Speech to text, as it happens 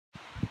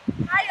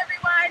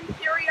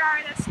are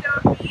at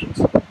Stone Beach.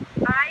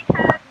 I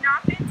have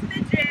not been to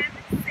the gym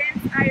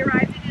since I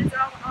arrived in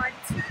Israel on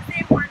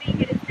Tuesday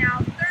morning. It is now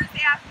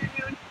Thursday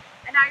afternoon,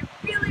 and I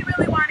really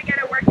want to get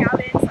a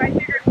workout in, so I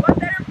figured what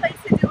better place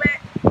to do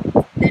it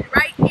than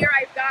right here.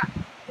 I've got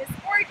this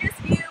gorgeous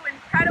view,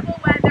 incredible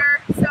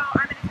weather, so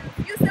I'm going to do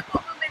a few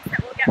simple movements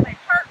that will get my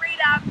heart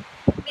rate up,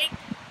 make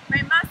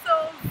my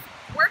muscles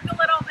work a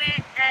little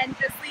bit, and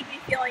just leave me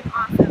feeling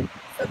awesome.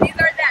 So these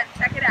are them.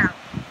 Check it out.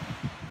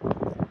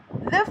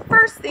 The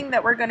first thing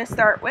that we're going to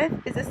start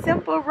with is a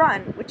simple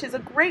run, which is a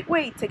great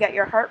way to get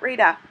your heart rate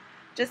up.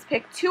 Just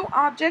pick two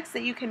objects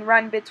that you can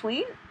run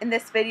between. In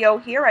this video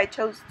here, I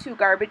chose 2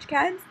 garbage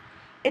cans.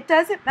 It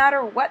doesn't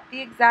matter what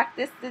the exact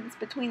distance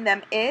between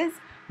them is,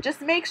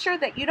 just make sure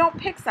that you don't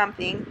pick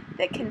something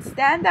that can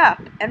stand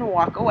up and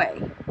walk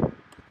away.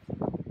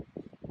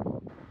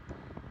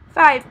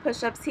 5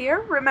 push-ups here.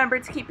 Remember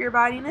to keep your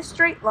body in a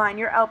straight line,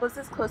 your elbows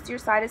as close to your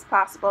side as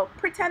possible.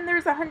 Pretend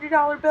there's a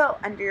 $100 bill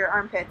under your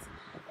armpits,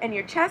 and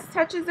your chest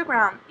touches the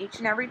ground each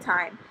and every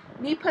time.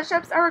 Knee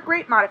push-ups are a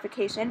great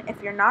modification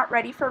if you're not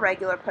ready for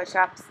regular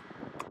push-ups.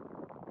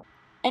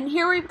 And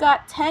here we've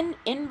got 10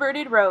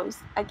 inverted rows.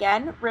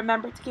 Again,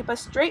 remember to keep a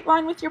straight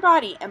line with your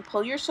body and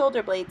pull your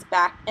shoulder blades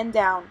back and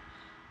down.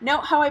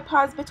 Note how I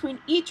pause between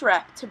each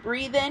rep to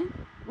breathe in,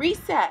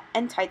 reset,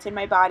 and tighten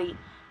my body.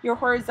 Your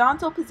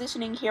horizontal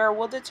positioning here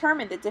will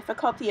determine the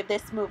difficulty of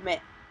this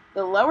movement.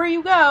 The lower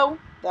you go,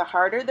 the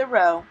harder the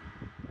row.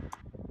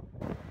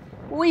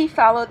 We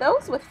follow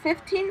those with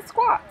 15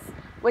 squats.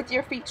 With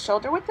your feet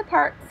shoulder width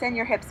apart, send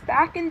your hips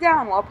back and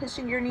down while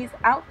pushing your knees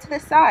out to the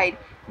side,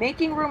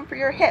 making room for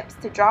your hips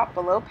to drop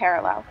below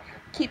parallel.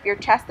 Keep your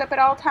chest up at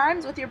all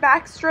times with your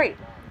back straight.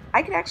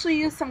 I could actually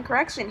use some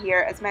correction here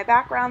as my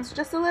back rounds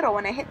just a little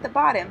when I hit the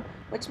bottom,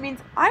 which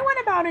means I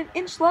went about an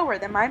inch lower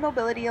than my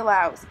mobility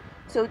allows.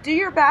 So do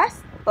your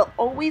best, but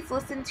always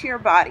listen to your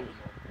body.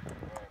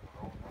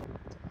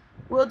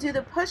 We'll do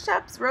the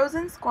push-ups, rows,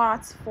 and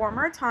squats 4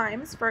 more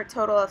times for a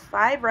total of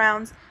 5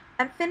 rounds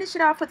and finish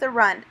it off with a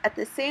run at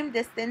the same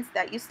distance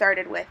that you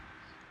started with.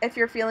 If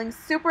you're feeling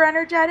super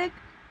energetic,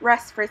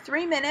 rest for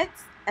 3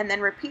 minutes and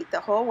then repeat the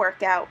whole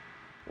workout.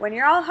 When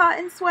you're all hot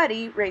and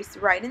sweaty, race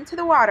right into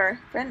the water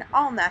for an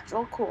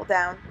all-natural cool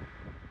down.